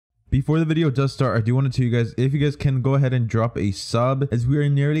Before the video does start, I do want to tell you guys, if you guys can go ahead and drop a sub, as we are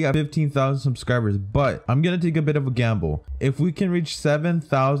nearly at 15,000 subscribers, but I'm going to take a bit of a gamble. If we can reach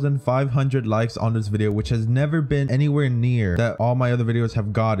 7,500 likes on this video, which has never been anywhere near that all my other videos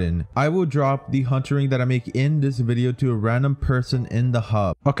have gotten, I will drop the hunter ring that I make in this video to a random person in the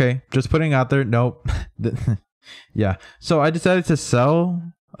hub. Okay, just putting out there, nope. Yeah, so I decided to sell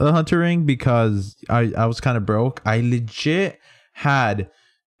the hunter ring because I was kind of broke. I legit had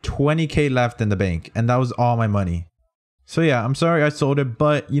 20k left in the bank and that was all my money. So yeah, I'm sorry I sold it,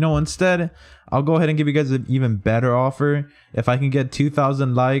 but you know, instead I'll go ahead and give you guys an even better offer. If I can get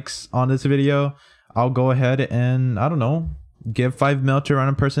 2,000 likes on this video, I'll go ahead and, I don't know, give 5 mil to a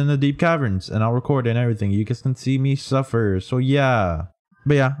random person in the deep caverns and I'll record and everything. You guys can see me suffer. So yeah.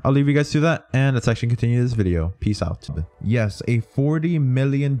 But yeah, I'll leave you guys to that and let's actually continue this video. Peace out. Yes, a $40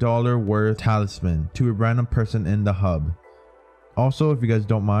 million worth talisman to a random person in the hub. Also, if you guys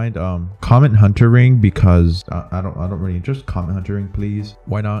don't mind, comment hunter ring, because I don't really, just comment hunter ring, please.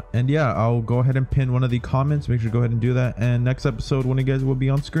 Why not? And yeah, I'll go ahead and pin one of the comments. Make sure to go ahead and do that, and next episode one of you guys will be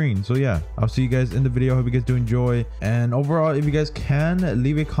on screen. So yeah, I'll see you guys in the video. Hope you guys do enjoy, and overall, if you guys can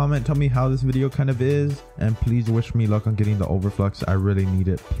leave a comment, tell me how this video kind of is, and please wish me luck on getting the overflux. I really need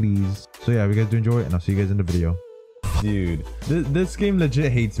it, please. So yeah, if you guys do enjoy, and I'll see you guys in the video. Dude, this game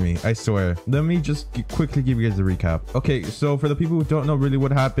legit hates me, I swear. Let me just quickly give you guys a recap. Okay, so for the people who don't know really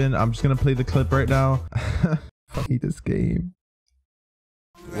what happened, I'm just gonna play the clip right now. I hate this game.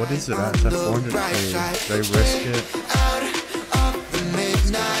 What is it at? It's at 400k. Should I risk it?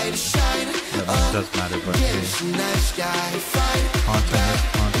 No, it does matter, but hey. Content is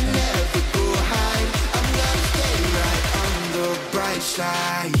content.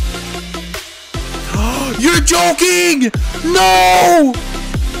 You're joking! No!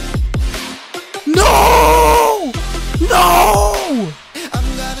 No! No!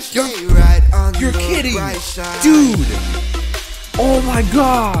 You're kidding! Dude! Oh my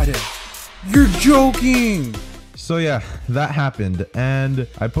god! You're joking! So yeah, that happened, and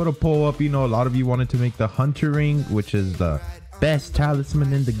I put a poll up. You know, a lot of you wanted to make the hunter ring, which is the best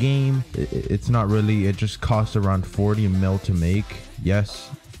talisman in the game. It's not really, it just costs around 40 mil to make. Yes,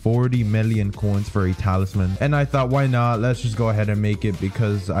 40 million coins for a talisman, and I thought, why not? Let's just go ahead and make it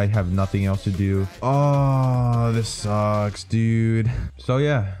because I have nothing else to do. Oh, this sucks, dude. So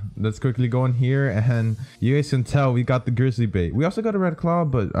yeah, let's quickly go in here, and you guys can tell we got the grizzly bait. We also got a red claw,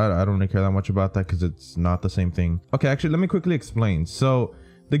 but I don't really care that much about that because it's not the same thing. Okay, actually, let me quickly explain. So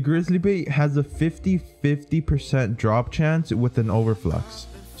the grizzly bait has a 50% drop chance with an overflux.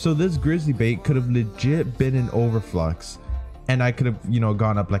 So this grizzly bait could have legit been an overflux, and I could have, you know,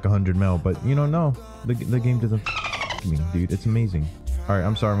 gone up like 100 mil, but you know, no, the game doesn't me, dude. It's amazing. All right,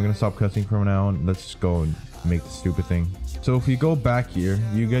 I'm sorry, I'm gonna stop cussing from now on. Let's just go and make the stupid thing. So if we go back here,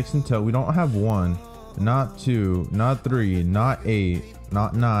 you guys can tell we don't have 1, not 2, not 3, not 8,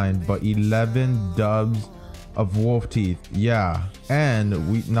 not 9, but 11 dubs of wolf teeth. Yeah, and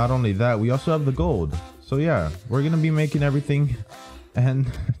we, not only that, we also have the gold. So yeah, we're gonna be making everything,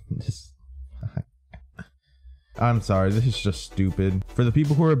 and just, I'm sorry, this is just stupid. For the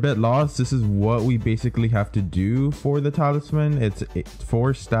people who are a bit lost, this is what we basically have to do for the talisman. It's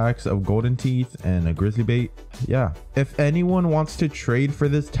 4 stacks of golden teeth and a grizzly bait. Yeah, if anyone wants to trade for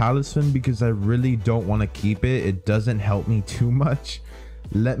this talisman, because I really don't want to keep it, it doesn't help me too much,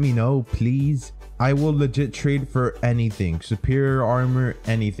 let me know, please. I will legit trade for anything, superior armor,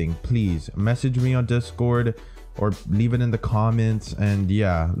 anything. Please message me on Discord or leave it in the comments, and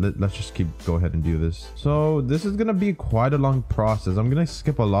yeah, let's just go ahead and do this. So this is gonna be quite a long process. I'm gonna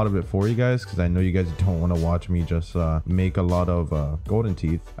skip a lot of it for you guys because I know you guys don't want to watch me just make a lot of golden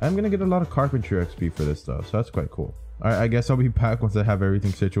teeth. I'm gonna get a lot of carpentry XP for this though, so that's quite cool. All right, I guess I'll be back once I have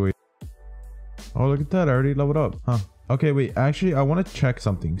everything situated. Oh, look at that, I already leveled up, huh? Okay, wait, actually, I want to check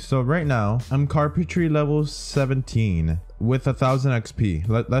something. So right now, I'm carpentry level 17 with 1,000 XP.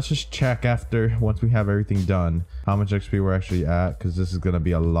 Let's just check after, once we have everything done, how much XP we're actually at, because this is going to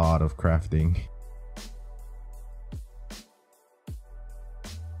be a lot of crafting.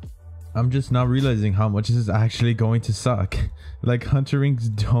 I'm just now realizing how much this is actually going to suck. Like, hunter rings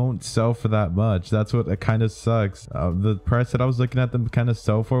don't sell for that much. That's what kind of sucks. The price that I was looking at them kind of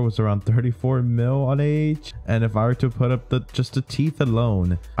sell for was around 34 mil on AH. And if I were to put up just the teeth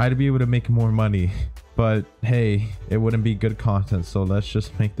alone, I'd be able to make more money. But hey, it wouldn't be good content. So let's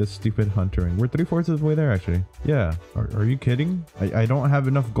just make this stupid hunter ring. We're 3/4 of the way there, actually. Yeah. Are you kidding? I don't have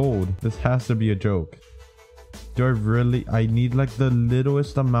enough gold. This has to be a joke. Do I really? I need like the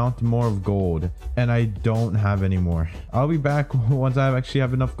littlest amount more of gold, and I don't have any more. I'll be back once I actually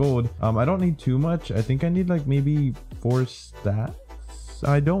have enough gold. I don't need too much. I think I need like maybe 4 stacks.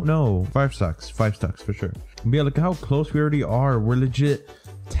 stacks? I don't know. 5 stacks. 5 stacks for sure. But yeah, look at how close we already are. We're legit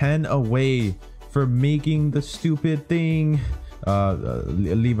 10 away for making the stupid thing.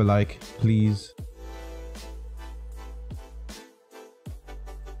 Leave a like, please.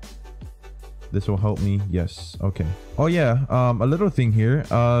 This will help me. Yes. Okay. Oh yeah. A little thing here.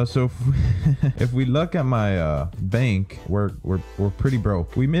 So if we look at my bank, we're pretty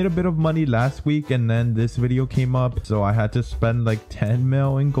broke. We made a bit of money last week, and then this video came up, so I had to spend like 10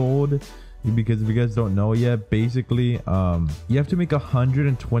 mil in gold. Because if you guys don't know yet, basically you have to make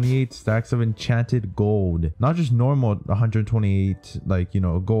 128 stacks of enchanted gold, not just normal 128, like, you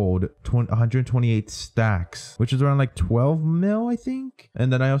know, gold. 128 stacks, which is around like 12 mil, I think.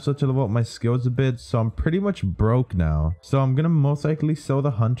 And then I also have to level up my skills a bit, so I'm pretty much broke now. So I'm gonna most likely sell the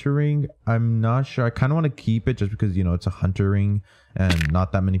hunter ring. I'm not sure. I kind of want to keep it just because, you know, it's a hunter ring and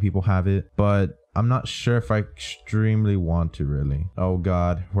not that many people have it, but I'm not sure if I extremely want to really. Oh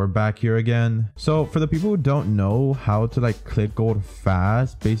god, we're back here again. So for the people who don't know how to like click gold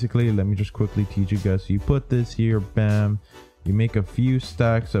fast, basically, let me just quickly teach you guys. So you put this here, bam. You make a few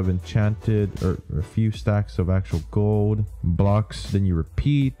stacks of enchanted, or a few stacks of actual gold blocks. Then you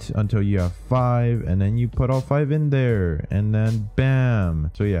repeat until you have 5, and then you put all 5 in there, and then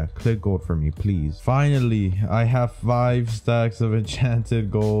bam. So yeah, click gold for me, please. Finally, I have 5 stacks of enchanted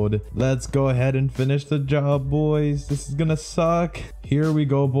gold. Let's go ahead and finish the job, boys. This is gonna suck. Here we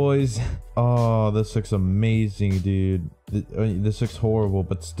go, boys. Oh, this looks amazing, dude. This looks horrible,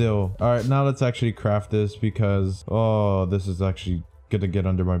 but still. All right, now let's actually craft this, because oh, this is actually gonna get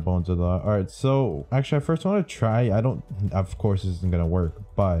under my bones a lot. All right, so actually I first want to try. Of course this isn't gonna work,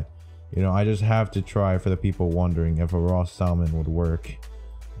 but you know, I just have to try for the people wondering if a raw salmon would work.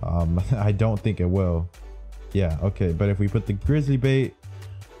 I don't think it will. Yeah, okay, but if we put the grizzly bait,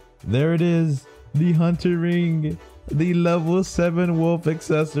 there it is, the hunter ring, the level 7 wolf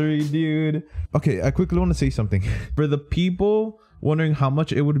accessory, dude. Okay, I quickly want to say something. For the people wondering how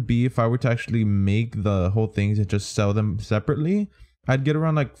much it would be if I were to actually make the whole things and just sell them separately, I'd get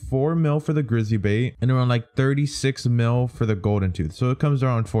around like 4 mil for the grizzly bait and around like 36 mil for the golden tooth. So it comes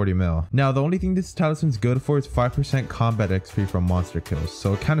around 40 mil. Now, the only thing this talisman's good for is 5% combat XP from monster kills.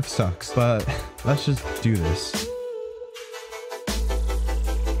 So it kind of sucks, but let's just do this.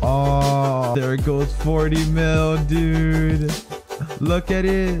 Oh, there it goes, 40 mil, dude. Look at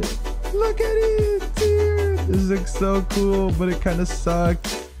it. Look at it, dude. This looks so cool, but it kind of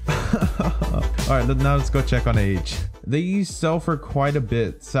sucks. All right, now let's go check on age. They sell for quite a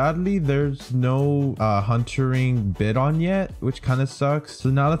bit. Sadly, there's no huntering bid on yet, which kind of sucks. So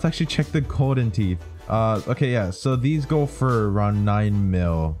now let's actually check the golden teeth. Okay, yeah, so these go for around 9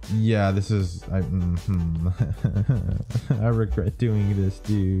 mil. Yeah, this is I regret doing this,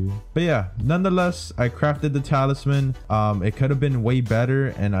 dude. But yeah, nonetheless, I crafted the talisman. It could have been way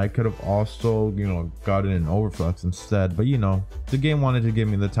better, and I could have also, you know, gotten an overflux instead, but you know, the game wanted to give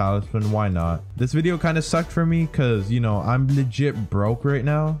me the talisman, why not? This video kind of sucked for me because, you know, I'm legit broke right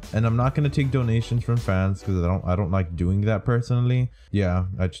now, and I'm not gonna take donations from fans because I don't like doing that personally. Yeah,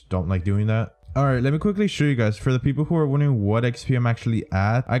 I just don't like doing that. All right, let me quickly show you guys. For the people who are wondering what XP I'm actually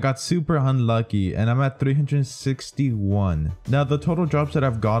at, I got super unlucky and I'm at 361. Now the total drops that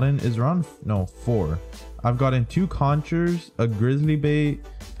I've gotten is around 4. I've gotten 2 conchers, a grizzly bait,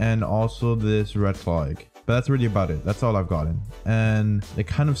 and also this red claw egg. But that's really about it. That's all I've gotten. And it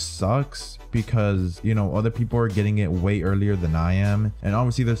kind of sucks because, you know, other people are getting it way earlier than I am. And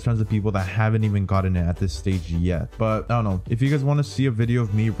obviously there's tons of people that haven't even gotten it at this stage yet. But I don't know. If you guys want to see a video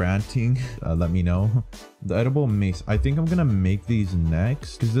of me ranting, let me know. The edible mace. I think I'm going to make these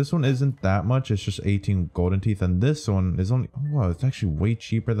next because this one isn't that much. It's just 18 golden teeth. And this one is only, oh, wow, it's actually way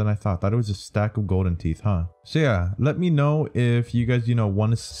cheaper than I thought. Thought it was a stack of golden teeth, huh? So yeah, let me know if you guys, you know,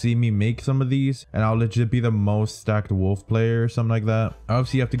 want to see me make some of these, and I'll legit be the most stacked wolf player or something like that.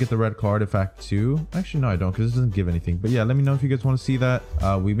 Obviously you have to get the red card artifact too. Actually no, I don't, because it doesn't give anything. But yeah, let me know if you guys want to see that.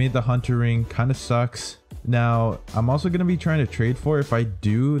 We made the hunter ring. Kind of sucks. Now I'm also going to be trying to trade for it. If I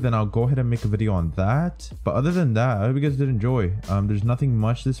do, then I'll go ahead and make a video on that. But other than that, I hope you guys did enjoy. There's nothing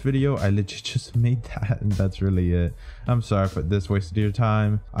much this video. I legit just made that, and that's really it. I'm sorry for this wasted your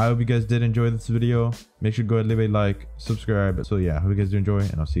time. I hope you guys did enjoy this video. Make sure to go ahead and leave a like, subscribe. So yeah, I hope you guys do enjoy,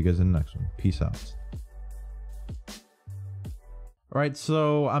 and I'll see you guys in the next one. Peace out. All right,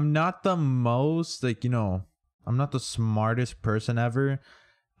 so I'm not the most, like, you know, I'm not the smartest person ever.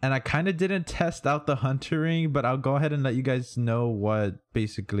 And I kind of didn't test out the hunter ring, but I'll go ahead and let you guys know what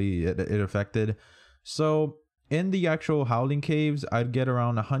basically it affected. So in the actual howling caves, I'd get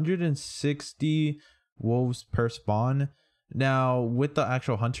around 160 wolves per spawn. Now with the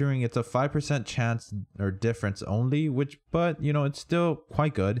actual hunting ring, it's a 5% chance or difference only, but you know, it's still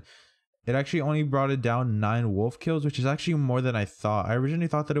quite good. It actually only brought it down 9 wolf kills, which is actually more than I thought. I originally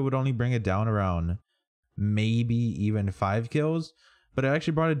thought that it would only bring it down around maybe even 5 kills, but it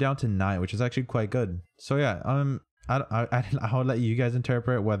actually brought it down to 9, which is actually quite good. So yeah, I'll let you guys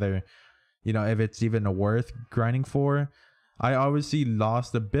interpret whether, you know, if it's even worth grinding for. I obviously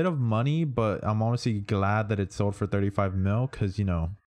lost a bit of money, but I'm honestly glad that it sold for 35 mil, because, you know,